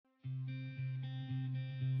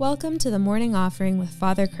Welcome to the Morning Offering with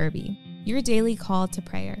Father Kirby, your daily call to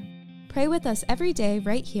prayer. Pray with us every day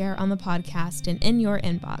right here on the podcast and in your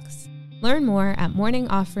inbox. Learn more at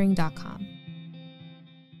morningoffering.com.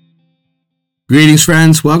 Greetings,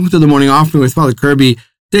 friends. Welcome to the Morning Offering with Father Kirby.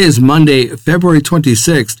 Today is Monday, February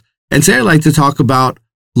 26th, and today I'd like to talk about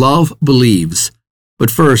Love Believes. But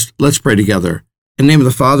first, let's pray together. In the name of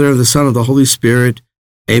the Father, of the Son, of the Holy Spirit,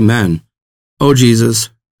 Amen. O Jesus,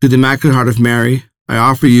 through the Immaculate Heart of Mary, I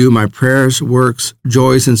offer you my prayers, works,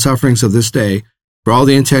 joys, and sufferings of this day, for all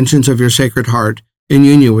the intentions of your Sacred Heart, in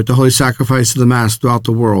union with the holy sacrifice of the Mass throughout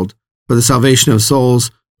the world, for the salvation of souls,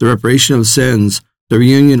 the reparation of sins, the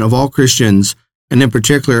reunion of all Christians, and in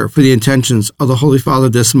particular for the intentions of the Holy Father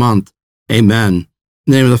this month. Amen.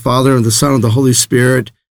 In the name of the Father, and of the Son, and of the Holy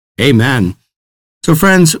Spirit. Amen. So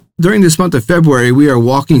friends, during this month of February, we are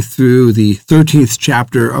walking through the 13th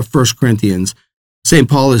chapter of 1 Corinthians. St.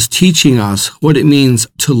 Paul is teaching us what it means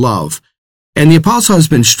to love. And the apostle has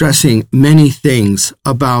been stressing many things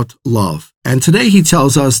about love. And today he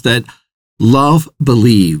tells us that love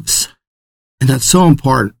believes. And that's so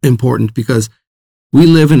important because we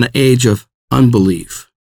live in an age of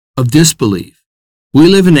unbelief, of disbelief. We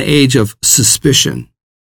live in an age of suspicion.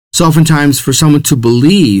 So oftentimes for someone to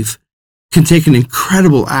believe can take an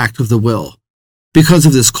incredible act of the will because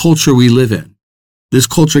of this culture we live in. This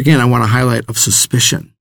culture, again, I want to highlight, of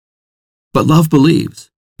suspicion. But love believes.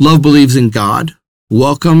 Love believes in God,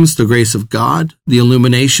 welcomes the grace of God, the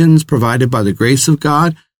illuminations provided by the grace of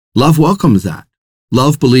God. Love welcomes that.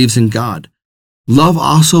 Love believes in God. Love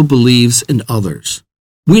also believes in others.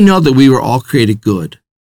 We know that we were all created good,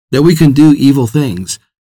 that we can do evil things,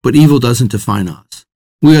 but evil doesn't define us.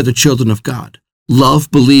 We are the children of God. Love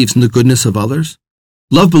believes in the goodness of others.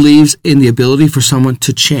 Love believes in the ability for someone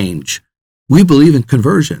to change. We believe in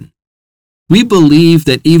conversion. We believe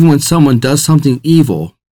that even when someone does something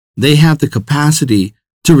evil, they have the capacity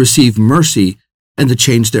to receive mercy and to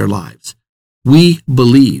change their lives. We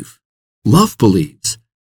believe. Love believes.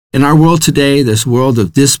 In our world today, this world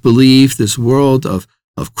of disbelief, this world of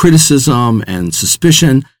criticism and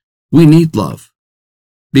suspicion, we need love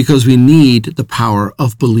because we need the power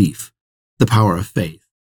of belief, the power of faith.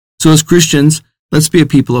 So as Christians, let's be a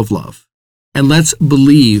people of love, and let's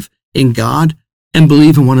believe in God and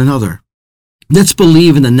believe in one another. Let's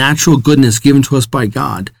believe in the natural goodness given to us by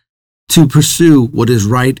God to pursue what is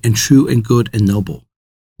right and true and good and noble.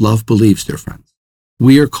 Love believes, dear friends.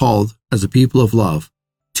 We are called as a people of love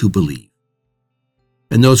to believe.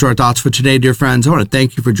 And those are our thoughts for today, dear friends. I want to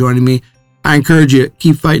thank you for joining me. I encourage you,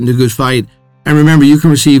 keep fighting the good fight. And remember, you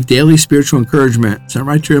can receive daily spiritual encouragement sent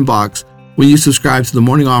right to your inbox when you subscribe to the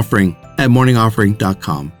Morning Offering at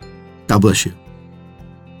morningoffering.com. God bless you.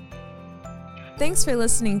 Thanks for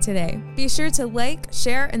listening today. Be sure to like,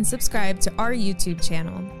 share, and subscribe to our YouTube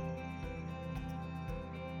channel.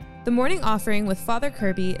 The Morning Offering with Father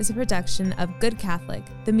Kirby is a production of Good Catholic,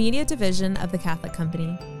 the media division of the Catholic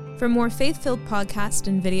Company. For more faith-filled podcasts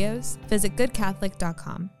and videos, visit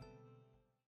goodcatholic.com.